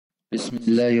بسم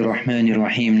الله الرحمن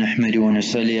الرحيم نحمد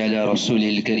ونصلي على رسول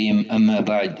الكريم أما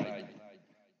بعد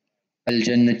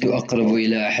الجنة أقرب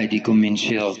إلى أحدكم من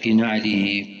شراك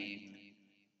نعله.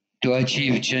 To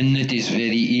achieve Jannat is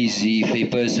very easy if a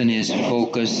person has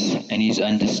focus and he's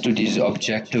understood his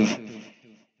objective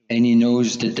and he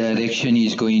knows the direction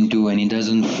he's going to, and he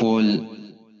doesn't fall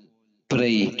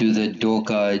prey to the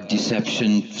doka,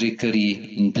 deception,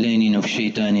 trickery and planning of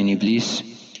shaitan and iblis,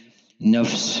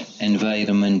 nafs,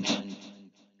 environment.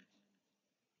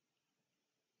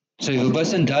 So if a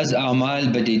person does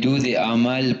amal but they do the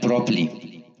amal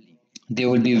properly, there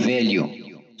will be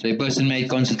value. So a person may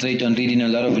concentrate on reading a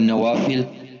lot of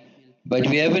nawafil, but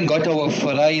we haven't got our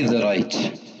faraid right.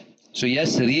 So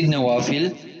yes, read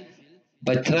nawafil,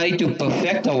 but try to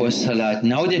perfect our salat.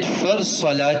 Now that first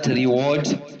salat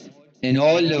rewards and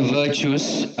all the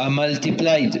virtues are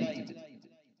multiplied.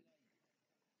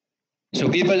 So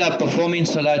people are performing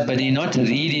salat, but they're not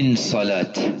reading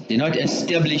salat. They're not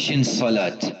establishing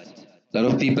salat. A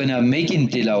lot of people are making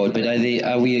tilawat, but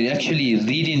are we actually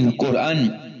reading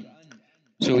Quran?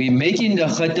 So we're making the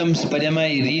khatams, but am I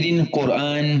reading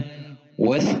Quran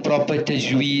with proper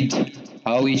tajweed,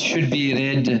 how it should be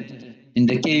read in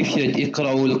the kayfiyat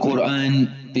iqra'ul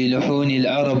Quran biluhun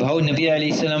al-Arab, how Nabi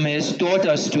alayhi salam has taught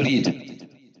us to read.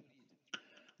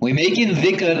 We're making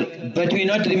dhikr, but we're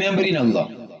not remembering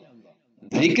Allah.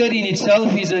 Dhikr in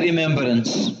itself is a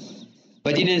remembrance,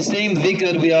 but in the same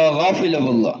dhikr we are ghafil of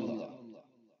Allah.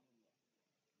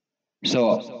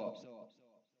 So,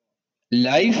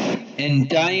 life and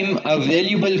time are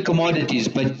valuable commodities,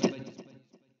 but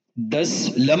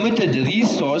this limited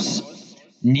resource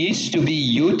needs to be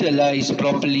utilized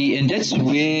properly, and that's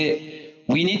where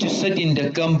we need to sit in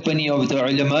the company of the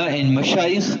ulama and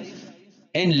mashayikh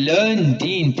and learn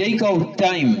deen, take out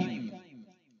time.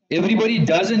 Everybody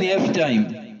doesn't have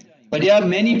time, but there are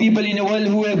many people in the world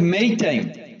who have made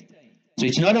time. So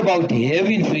it's not about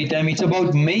having free time, it's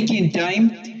about making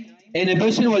time. And a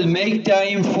person will make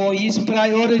time for his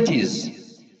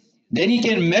priorities. Then he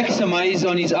can maximize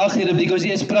on his akhirah because he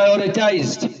has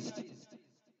prioritized.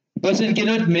 A person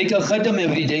cannot make a khatam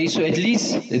every day, so at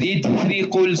least read 3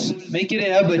 quls. Make it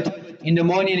a habit. In the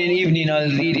morning and evening I'll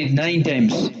read it 9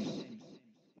 times.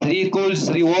 3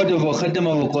 quls reward of a khatam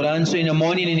of a Quran, so in the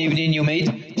morning and evening you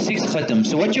made 6 khatams.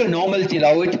 So what's your normal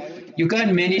tilawat? You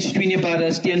can't manage 20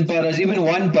 paras, 10 paras, even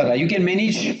 1 para. You can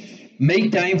manage.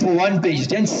 Make time for 1 page,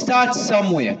 then start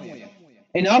somewhere.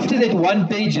 And after that 1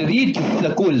 page, read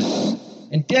the quls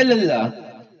and tell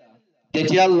Allah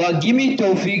that, Ya Allah, give me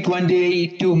tawfiq one day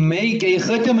to make a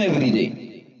khatam every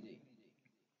day.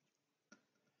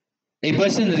 A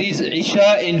person reads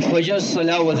Isha and Fajr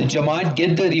Salah with Jamaat,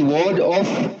 get the reward of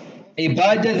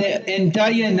ibadah the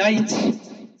entire night.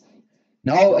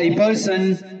 Now a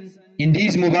person in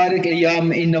these Mubarak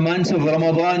Ayyam, in the months of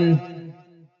Ramadan,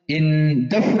 in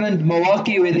different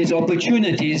mawaqi where there's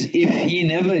opportunities, if he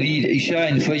never read Isha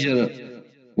and Fajr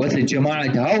with the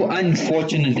Jama'at, how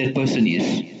unfortunate that person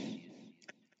is.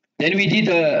 Then we did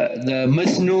the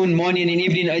Masnoon, morning and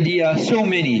evening Adiyah, so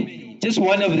many. Just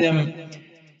one of them,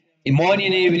 in morning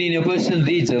and evening a person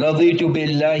reads Raditu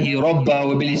billahi rabba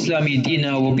wa bil islami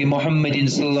dina wa bi Muhammadin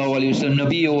sallallahu alayhi wa sallam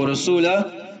nabiyya wa rasula.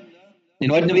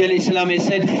 Then what Nabi alayhi salam has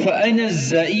said, فَأَنَا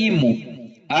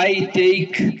الزَّئِيمُ, I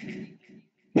take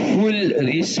full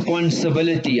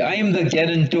responsibility. I am the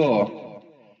guarantor.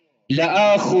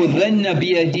 لَآخُذَنَّ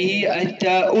بِيَدِهِ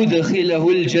أَتَّى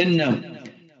أُدْخِلَهُ الْجَنَّةِ,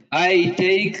 I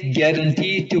take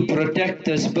guarantee to protect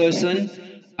this person.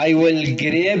 I will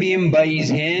grab him by his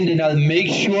hand and I'll make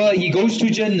sure he goes to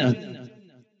Jannah.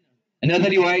 Another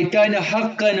riwayat, كَانَ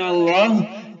حَقًّا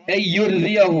اللَّهِ أَن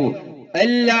يُرْضِيَهُ,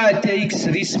 Allah takes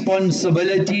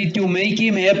responsibility to make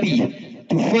him happy,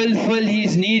 to fulfill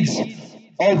his needs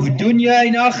of dunya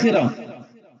and akhirah.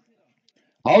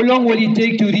 How long will it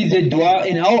take to read the dua,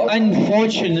 and how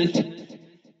unfortunate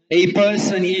a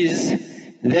person is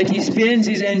that he spends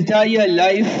his entire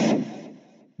life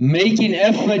making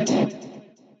effort,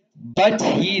 but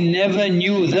he never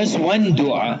knew this one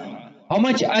dua. How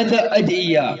much other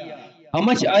adiyah, how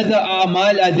much other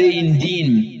amal are there in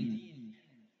deen?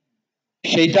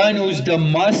 Shaitan, who's the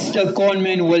master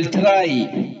conman, will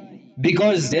try,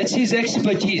 because that's his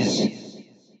expertise.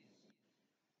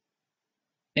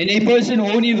 And a person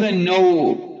won't even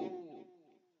know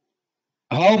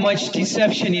how much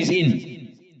deception is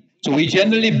in. So we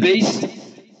generally base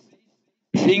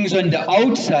things on the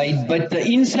outside, but the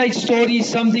inside story is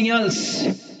something else.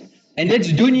 And that's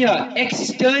dunya.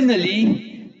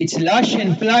 Externally, it's lush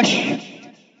and plush.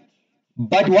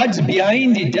 But what's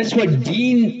behind it, that's what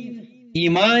deen,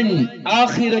 iman,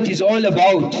 akhirat is all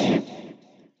about.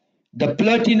 The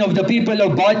plotting of the people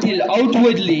of Batil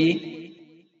outwardly,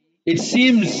 it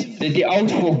seems that they're out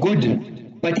for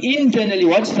good. But internally,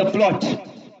 what's the plot?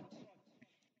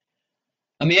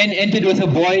 A man entered with a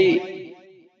boy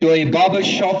to a barber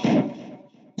shop.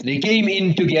 They came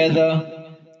in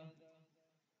together.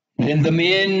 Then the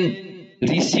man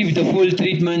received the full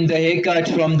treatment, the haircut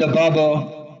from the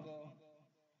barber.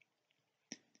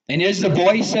 And as the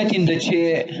boy sat in the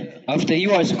chair, after he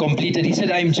was completed, he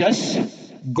said, I'm just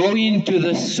going to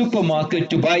the supermarket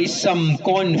to buy some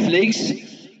cornflakes.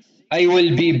 I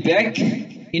will be back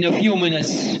in a few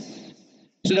minutes.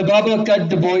 So the barber cut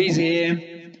the boy's hair,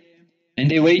 and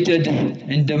they waited,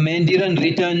 and the man didn't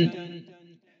return.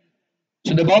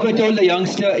 So the barber told the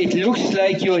youngster, it looks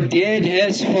like your dad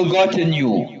has forgotten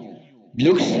you.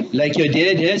 Looks like your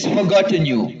dad has forgotten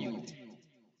you.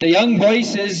 The young boy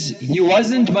says, he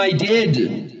wasn't my dad.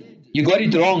 You got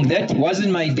it wrong, that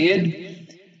wasn't my dad.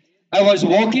 I was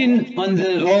walking on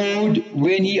the road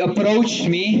when he approached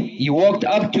me. He walked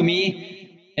up to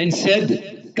me and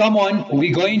said, come on,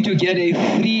 we're going to get a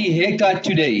free haircut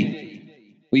today.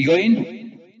 We're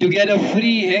going to get a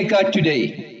free haircut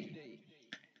today.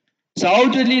 So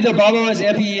outwardly the barber was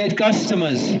happy, he had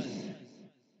customers.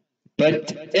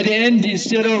 But at the end,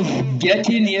 instead of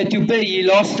getting here to pay, he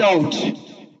lost out.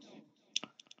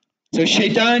 So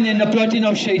shaitan and the plotting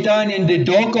of shaitan and the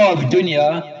doka of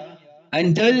dunya,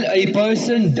 until a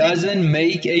person doesn't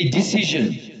make a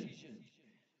decision.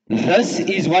 This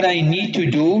is what I need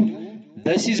to do,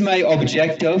 this is my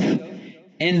objective,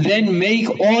 and then make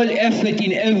all effort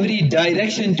in every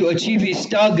direction to achieve his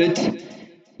target,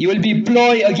 he will be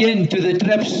ploy again to the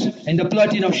traps and the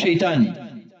plotting of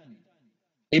shaitan.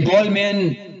 A bald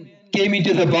man came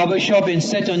into the barber shop and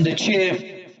sat on the chair.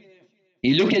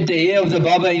 He looked at the hair of the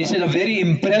barber and he said, I'm very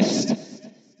impressed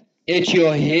at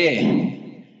your hair.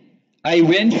 I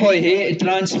went for a hair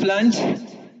transplant,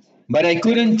 but I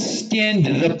couldn't stand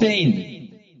the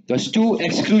pain. It was too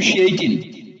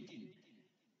excruciating.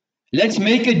 Let's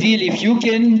make a deal. If you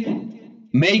can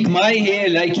make my hair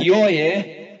like your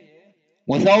hair,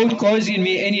 without causing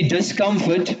me any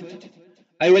discomfort,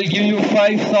 I will give you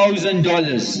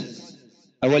 $5,000.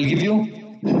 I will give you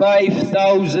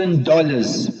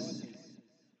 $5,000.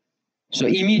 So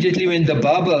immediately when the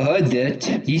barber heard that,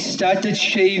 he started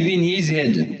shaving his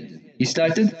head. He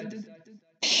started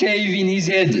shaving his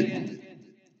head.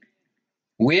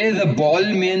 Where the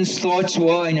bald man's thoughts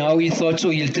were and how he thought so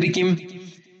he'll trick him,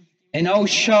 and how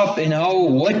sharp and how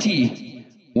witty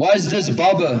was this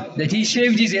barber that he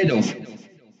shaved his head off.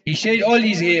 He shaved all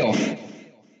his hair off.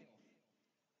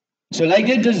 So like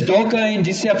that, this doka and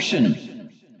deception.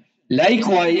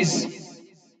 Likewise,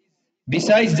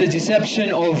 besides the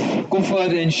deception of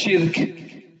kufr and shirk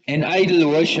and idol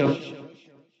worship,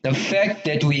 the fact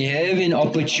that we have an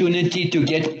opportunity to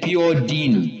get pure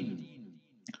deen.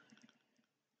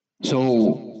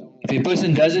 So, if a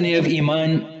person doesn't have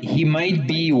iman, he might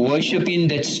be worshipping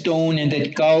that stone and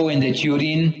that cow and that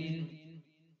urine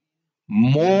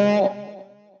more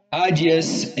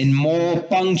arduous and more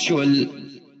punctual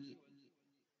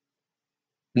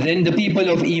than the people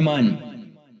of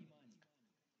iman.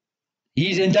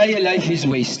 His entire life is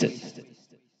wasted.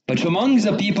 But from amongst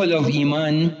the people of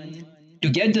iman, to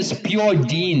get this pure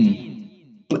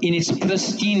deen in its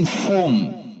pristine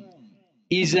form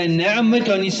is a ni'mat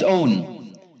on its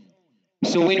own.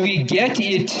 So when we get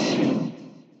it,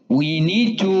 we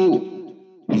need to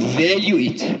value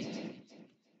it.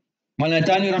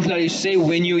 Malatani Rahmatullahi say,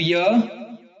 when you hear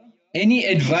any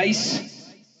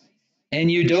advice and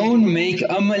you don't make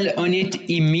amal on it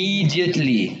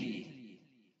immediately,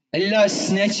 Allah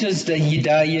snatches the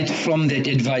hidayat from that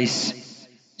advice.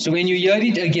 So when you hear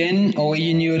it again or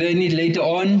when you learn it later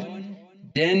on,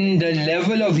 then the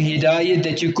level of hidayat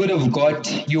that you could have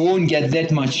got, you won't get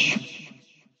that much.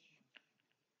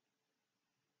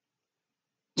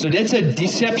 So that's a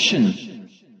deception.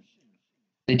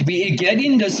 That we are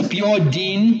getting this pure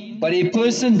deen, but a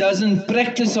person doesn't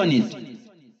practice on it.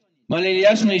 Maulana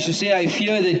Ilyas used to say, I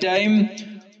fear the time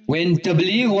when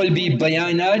tabligh will be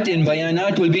bayanat and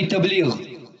bayanat will be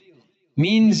tabligh.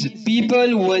 Means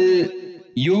people will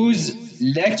use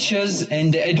lectures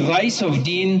and the advice of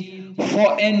deen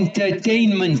for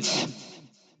entertainment.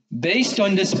 Based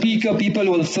on the speaker, people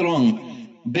will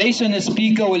throng. Based on the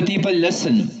speaker, will people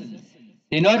listen.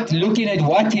 They're not looking at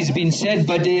what is being said,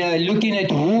 but they are looking at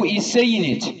who is saying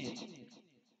it.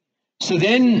 So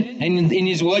then, in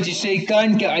his words, he say,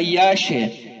 Kan ka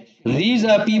ayyashe. These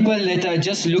are people that are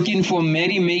just looking for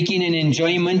merrymaking and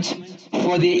enjoyment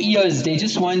for their ears. They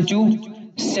just want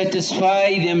to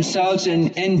satisfy themselves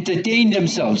and entertain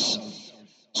themselves.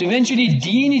 So eventually,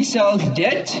 deen itself,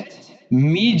 that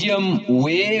medium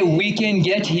where we can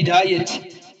get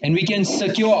hidayat and we can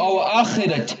secure our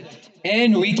akhirat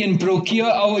and we can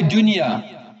procure our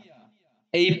dunya,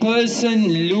 a person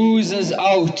loses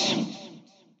out.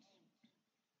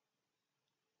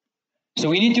 So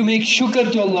we need to make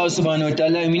shukr to Allah subhanahu wa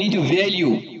ta'ala, and we need to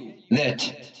value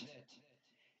that.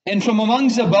 And from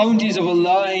amongst the bounties of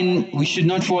Allah, and we should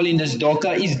not fall in this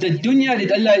doka, is the dunya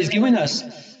that Allah has given us.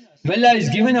 If Allah has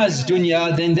given us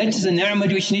dunya, then that is a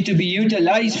ni'mat which need to be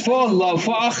utilized for Allah,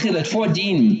 for akhirat, for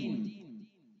deen.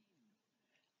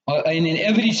 And an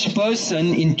average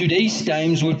person in today's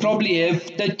times would probably have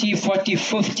 30, 40,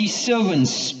 50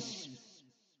 servants.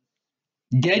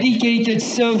 Dedicated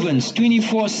servants,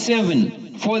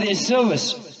 24/7 for their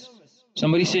service.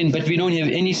 Somebody saying, but we don't have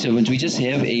any servants, we just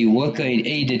have a worker, an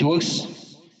aide that works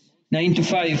 9 to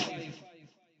 5.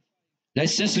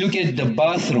 Let's just look at the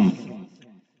bathroom.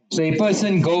 So a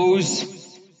person goes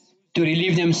to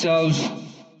relieve themselves,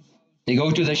 they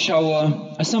go to the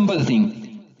shower, a simple thing.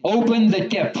 Open the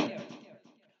tap.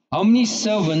 How many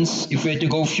servants, if we had to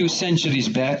go a few centuries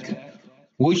back,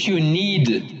 would you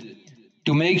need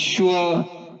to make sure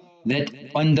that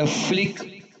on the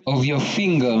flick of your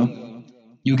finger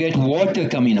you get water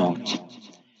coming out?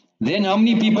 Then how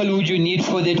many people would you need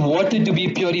for that water to be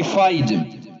purified?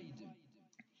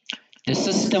 The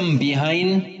system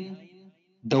behind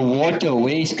the water,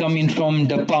 where it's coming from,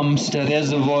 the pumps, the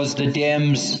reservoirs, the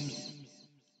dams.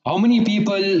 How many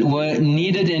people were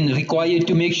needed and required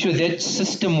to make sure that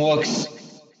system works?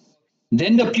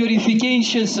 Then the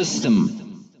purification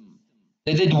system,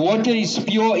 that water is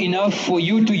pure enough for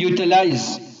you to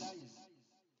utilize.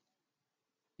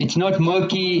 It's not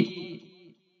murky,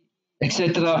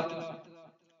 etc.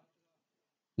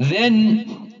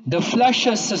 Then the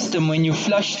flusher system, when you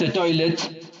flush the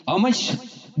toilet, how much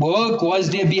work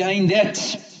was there behind that?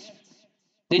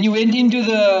 Then you went into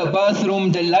the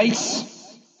bathroom, the lights.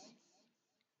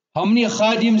 How many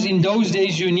khadims in those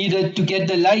days you needed to get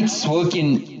the lights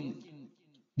working?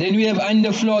 Then we have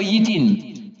underfloor heating.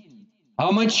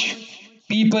 How much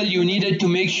people you needed to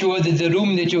make sure that the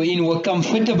room that you're in were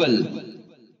comfortable?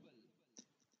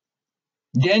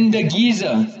 Then the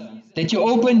geyser, that you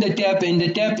open the tap and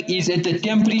the tap is at the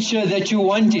temperature that you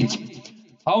want it.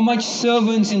 How much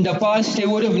servants in the past they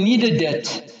would have needed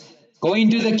that? Go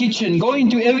into the kitchen, go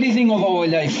into everything of our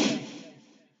life.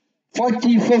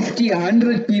 40, 50,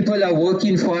 100 people are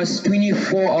working for us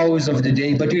 24 hours of the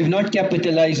day, but we've not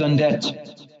capitalized on that.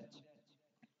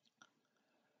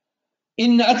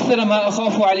 إِنَّ أَكْثَرَ مَا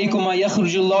أَخَافُ عَلَيْكُمْ مَا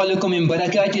يَخْرُجُ اللَّهُ لَكُمْ مِنْ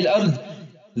بَرَكَاتِ الْأَرْضِ.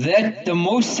 That the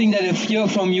most thing that I fear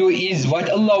from you is what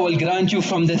Allah will grant you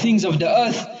from the things of the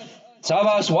earth.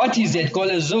 Sahaba asked, what is that? Called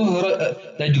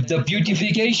the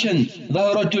beautification,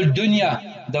 ظَهْرَةُ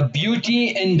الدُّنْيَا, the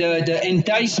beauty and the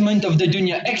enticement of the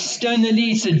dunya.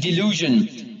 Externally it's a delusion.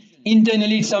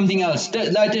 Internally it's something else.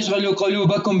 لَا تَشْغَلُوا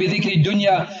قَلُوبَكُمْ بِذِكْرِ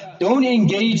الدُّنْيَا. Don't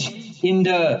engage in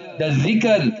the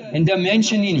dhikr and the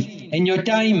mentioning and your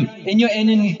time and your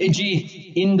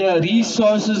energy in the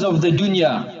resources of the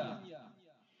dunya.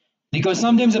 Because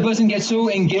sometimes a person gets so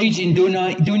engaged in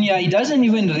dunya, he doesn't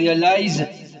even realize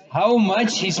how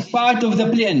much he's part of the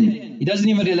plan. He doesn't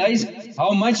even realize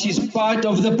how much he's part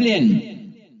of the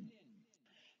plan.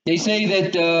 They say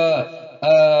that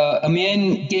a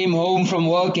man came home from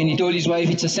work and he told his wife,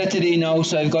 it's a Saturday now,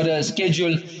 so I've got a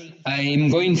schedule. I'm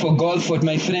going for golf with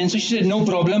my friends. So she said, no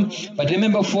problem. But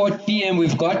remember, 4 p.m.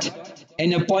 we've got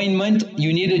an appointment.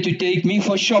 You needed to take me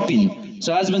for shopping.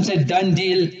 So husband said, done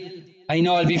deal. I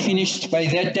know I'll be finished by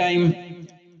that time.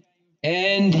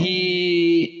 And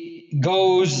he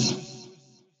goes.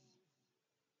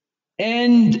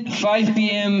 And 5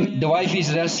 p.m. the wife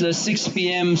is restless. 6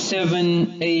 p.m.,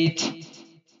 7, 8.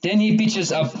 Then he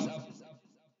pitches up.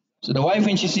 So the wife,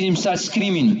 when she sees him, starts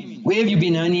screaming, where have you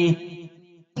been, honey?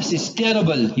 This is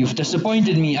terrible. You've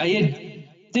disappointed me. I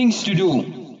had things to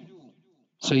do.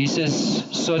 So he says,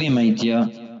 sorry my dear,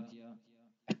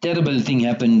 a terrible thing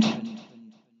happened.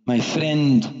 My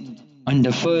friend on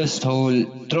the first hole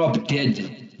dropped dead.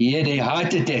 He had a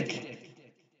heart attack.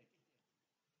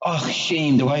 Oh,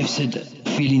 shame. The wife said,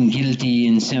 feeling guilty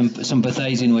and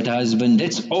sympathizing with her husband.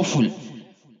 That's awful.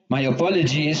 My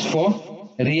apology is for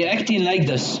reacting like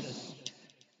this.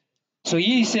 So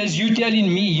he says, you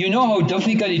telling me, you know how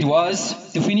difficult it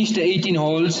was to finish the 18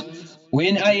 holes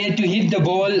when I had to hit the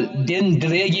ball, then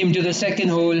drag him to the second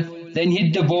hole, then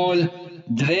hit the ball,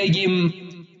 drag him,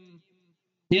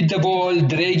 hit the ball,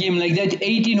 drag him, like that,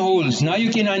 18 holes. Now you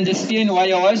can understand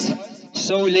why I was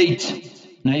so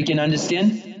late. Now you can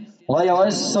understand why I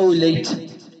was so late.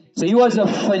 So he was a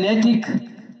fanatic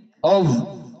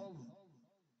of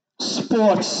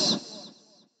sports.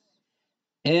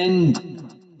 And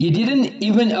it didn't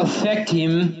even affect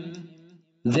him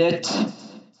that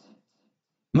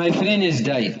my friend has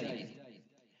died.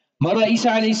 مر عيسى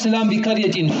عليه السلام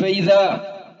بقرية فإذا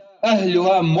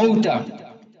أهلها موتى.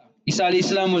 Isa alayhi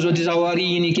salam was with his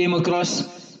Hawari and he came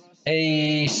across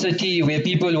a city where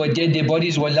people were dead, their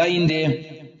bodies were lying there.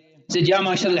 He said, Ya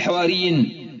ma'ashar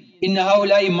al-Hawariyin, inna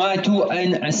hawlai matu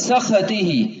an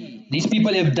sakhatihi. These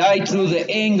people have died through the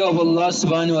anger of Allah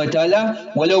subhanahu wa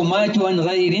ta'ala. Walau matu an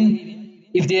ghayrin.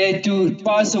 If they had to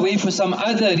pass away for some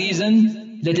other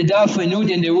reason,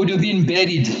 latadafanud, and they would have been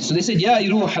buried. So they said, Ya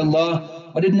ruh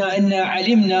Allah, wadidna anna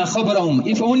alimna khabarahum.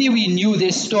 If only we knew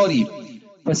their story.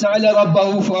 فَسَأَلَ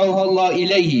رَبَّهُ فَأَوْهَى اللَّهُ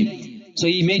إِلَيْهِ. So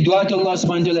he made dua to Allah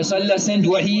subhanahu wa ta'ala. So Allah sent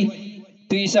wahi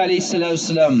to Isa alayhi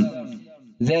salam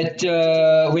that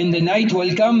when the night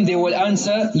will come, they will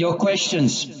answer your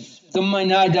questions. ثُمَّ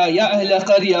نَادَى يَا أَهْلَ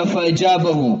قَرْيَةٍ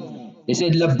فَأَجَابَهُ. They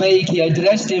said, لَبَّيْكِ. He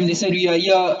addressed him. They said, we are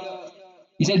here.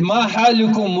 He said, مَا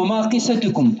حَالُكُمْ وَمَا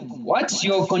قِسَتُكُمْ. What's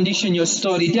your condition, your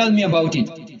story? Tell me about it.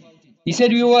 He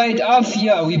said, we were at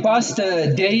Afia. We passed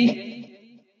a day.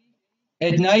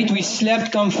 At night we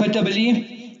slept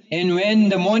comfortably, and when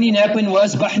the morning happened,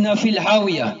 وَأَصْبَحْنَا فِي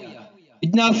الْحَاوِيَةِ.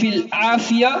 إِدْنَا فِي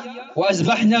الْعَافِيَةِ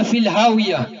وَأَصْبَحْنَا فِي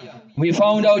الْحَاوِيَةِ. We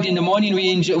found out in the morning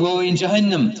we were in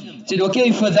Jahannam. Said,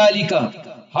 okay,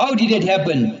 فَذَلِكَ. How did it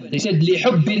happen? They said,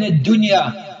 لِحُبِّنَا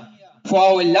الدُّنْيَا. For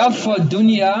our love for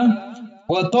dunya,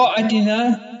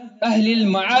 وَطَاعَتِنَا أَهْلِ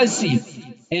الْمَعَاسِي.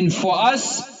 And for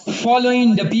us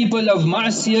following the people of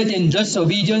ma'asiyat and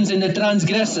disobedience and the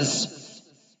transgressors.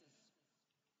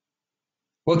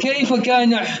 وَكَيْفَ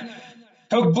كَانَ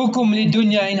حُبُّكُمْ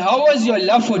لِلدُّنْيَا. And how was your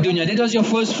love for dunya? That was your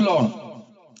first flaw.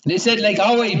 They said, like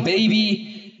how a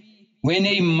baby, when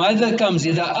a mother comes,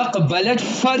 إِذَا أَقْبَلَتْ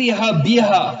فَرِحَ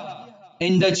بِهَا.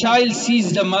 And the child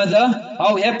sees the mother,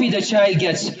 how happy the child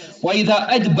gets. وَإِذَا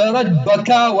أَدْبَرَتْ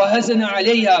بَكَى وَهَزَنَ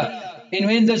عَلَيْهَا. And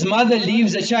when this mother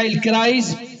leaves, the child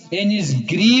cries and is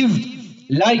grieved.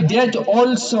 Like that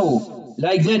also,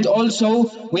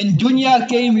 when dunya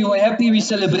came, we were happy, we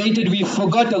celebrated, we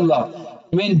forgot Allah.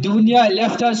 When dunya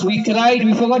left us, we cried,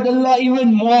 we forgot Allah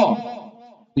even more.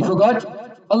 We forgot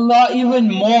Allah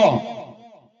even more.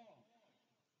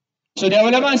 So the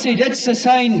ulama say that's a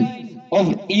sign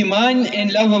of iman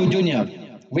and love of dunya.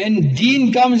 When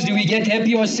deen comes, do we get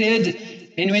happy or sad?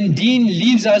 And when deen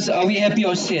leaves us, are we happy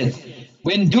or sad?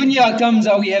 When dunya comes,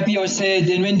 are we happy or sad?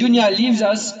 And when dunya leaves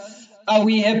us, are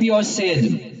we happy or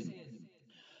sad?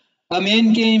 A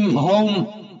man came home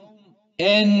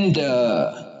and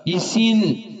he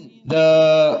seen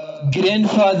the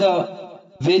grandfather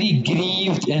very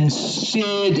grieved and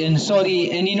sad and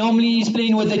sorry, and he normally is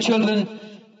playing with the children.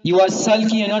 He was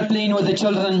sulky and not playing with the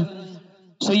children.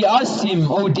 So he asked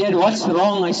him, oh dad, what's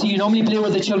wrong? I see you normally play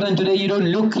with the children today, you don't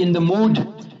look in the mood.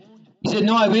 He said,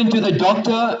 no, I went to the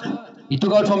doctor. He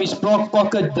took out from his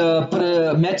pocket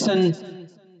the medicine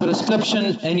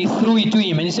prescription and he threw it to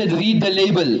him and he said, read the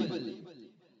label.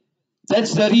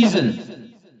 That's the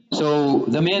reason. So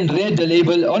the man read the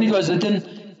label. On it was written,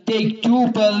 take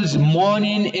 2 pills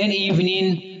morning and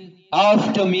evening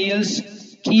after meals.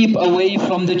 Keep away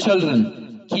from the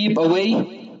children. Keep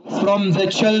away from the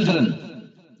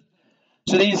children.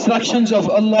 So the instructions of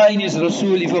Allah and His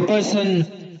Rasul, if a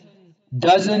person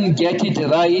doesn't get it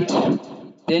right,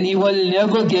 then he will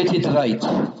never get it right.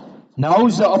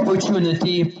 Now's the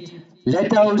opportunity.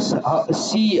 Let us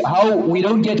see how we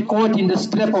don't get caught in the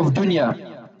trap of dunya.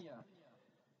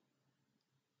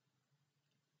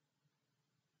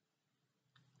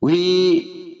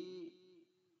 We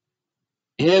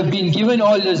have been given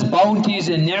all these bounties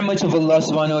and ni'mats of Allah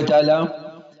subhanahu wa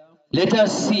ta'ala. Let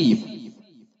us see.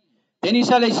 Then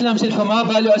Isa alayhi salam said, فَمَا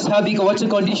بَالُ أَصْحَابِكَ. What's the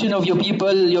condition of your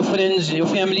people, your friends, your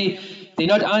family? They're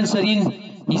not answering.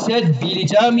 He said,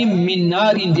 بِلِجَامٍ مِّن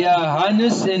نَارٍ. They are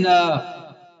harnessed and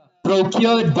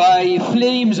procured by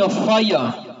flames of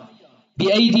fire.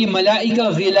 بِأَيْدِي مَلَائِكَ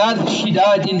غِلَاظ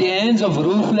شِدَادٍ. In the hands of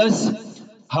ruthless,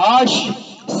 harsh,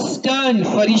 stern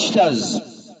farishtas.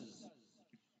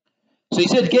 So he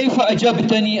said, كَيْفَ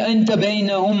أَجَبْتَنِي أَنْتَ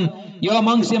بَيْنَهُمْ. You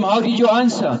amongst them, how did you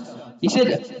answer? He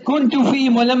said, كُنْتُ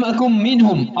فِيهِمْ وَلَمْ أَكُمْ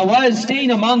مِنْهُمْ. I was staying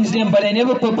amongst them, but I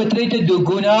never perpetrated the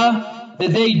guna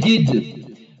that they did.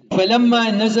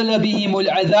 فَلَمَّا نَزَلَ بِهِمُ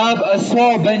الْعَذَابِ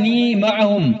أَصَابَنِي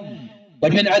مَعَهُمْ.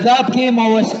 But when adhab came, I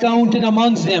was counted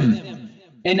amongst them.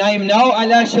 And I am now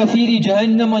ala shafiri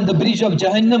Jahannam, on the bridge of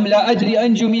Jahannam. La adri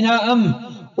anju minha am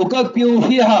ukakpiu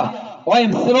fiha. I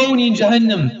am thrown in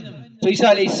Jahannam. So Isa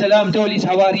alayhi salam told his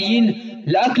Hawariyin,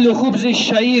 La aklu khubz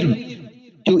al-sha'ir.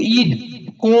 To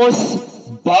eat coarse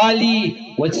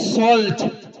barley with salt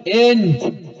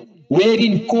and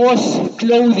wearing coarse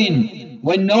clothing.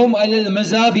 وَالنَّوْمَ عَلَى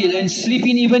الْمَزَابِلِ, and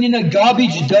sleeping even in a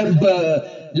garbage dump,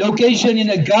 location, in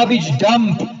a garbage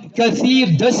dump.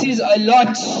 Kathir, this is a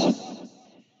lot.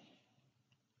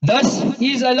 Thus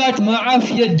is a lot.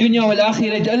 Ma'afiyat dunya wal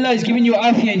akhirat. Allah is giving you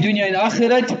afiyah in dunya and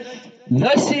akhirat.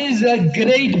 This is a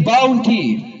great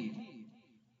bounty.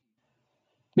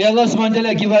 May Allah subhanahu wa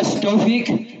ta'ala give us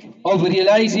tawfiq of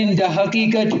realizing the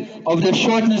haqiqat of the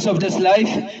shortness of this life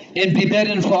and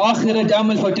preparing for akhirat.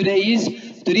 Amal for today is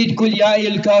to read Kul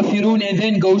Ya'il Kafirun and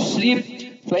then go sleep.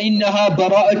 فَإِنَّهَا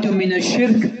بَرَاءَةٌ مِنَ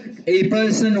الشِّرْكِ. A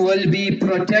person will be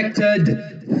protected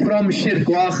from shirk.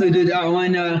 وَآخِرُ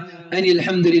دَعْوَانَا أَنِ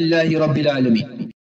الْحَمْدُ لِلَّهِ رَبِّ الْعَالَمِينَ.